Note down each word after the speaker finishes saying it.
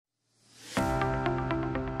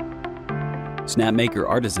Snapmaker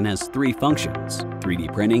Artisan has 3 functions: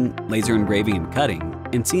 3D printing, laser engraving and cutting,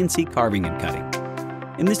 and CNC carving and cutting.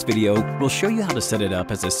 In this video, we'll show you how to set it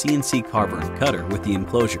up as a CNC Carver and Cutter with the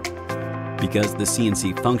Enclosure. Because the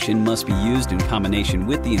CNC function must be used in combination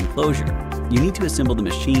with the Enclosure, you need to assemble the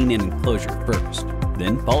machine and Enclosure first.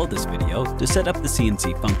 Then follow this video to set up the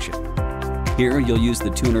CNC function. Here you'll use the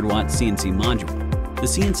 200-watt CNC module, the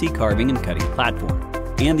CNC carving and cutting platform,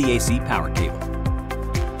 and the AC power cable.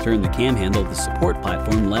 Turn the cam handle of the support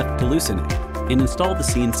platform left to loosen it, and install the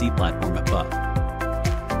CNC platform above.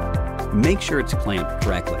 Make sure it's clamped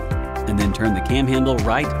correctly, and then turn the cam handle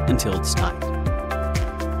right until it's tight.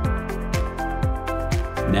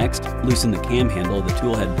 Next, loosen the cam handle of the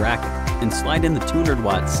tool head bracket and slide in the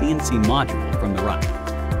 200-watt CNC module from the right.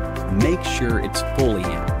 Make sure it's fully in,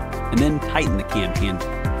 and then tighten the cam handle.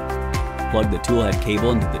 Plug the tool head cable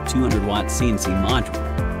into the 200-watt CNC module,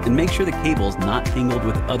 and make sure the cable is not tangled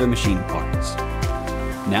with other machine parts.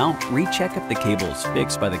 Now, recheck if the cable is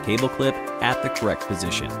fixed by the cable clip at the correct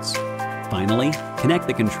positions. Finally, connect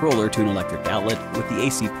the controller to an electric outlet with the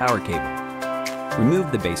AC power cable.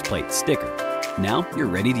 Remove the base plate sticker. Now you're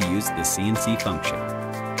ready to use the CNC function.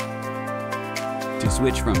 To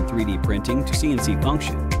switch from 3D printing to CNC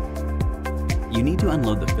function, you need to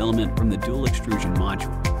unload the filament from the dual extrusion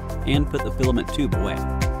module and put the filament tube away.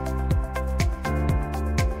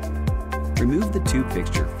 Remove the tube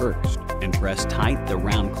fixture first and press tight the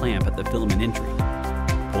round clamp at the filament entry.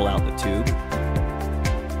 Pull out the tube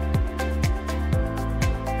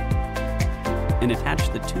and attach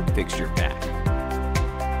the tube fixture back.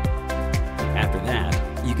 After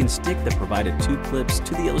that, you can stick the provided tube clips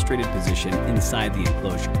to the illustrated position inside the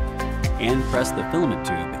enclosure and press the filament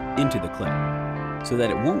tube into the clip so that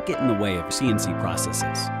it won't get in the way of CNC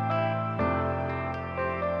processes.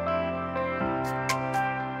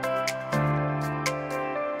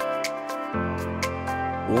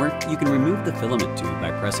 Or you can remove the filament tube by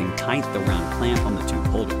pressing tight the round clamp on the tube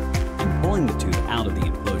holder and pulling the tube out of the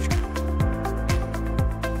enclosure.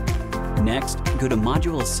 Next, go to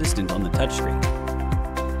Module Assistant on the touchscreen.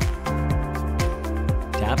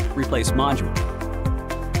 Tap Replace Module.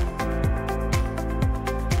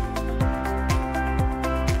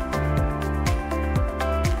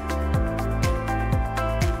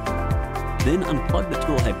 Then unplug the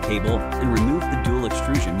tool head cable and remove the dual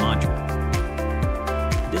extrusion module.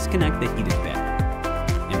 Disconnect the heated bed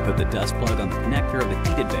and put the dust plug on the connector of the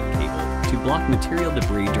heated bed cable to block material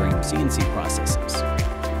debris during CNC processes.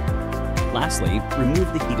 Lastly,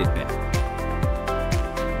 remove the heated bed.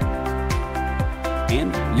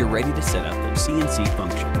 And you're ready to set up the CNC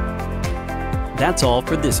function. That's all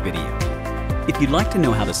for this video. If you'd like to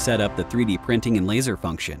know how to set up the 3D printing and laser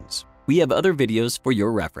functions, we have other videos for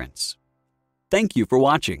your reference. Thank you for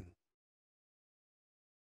watching.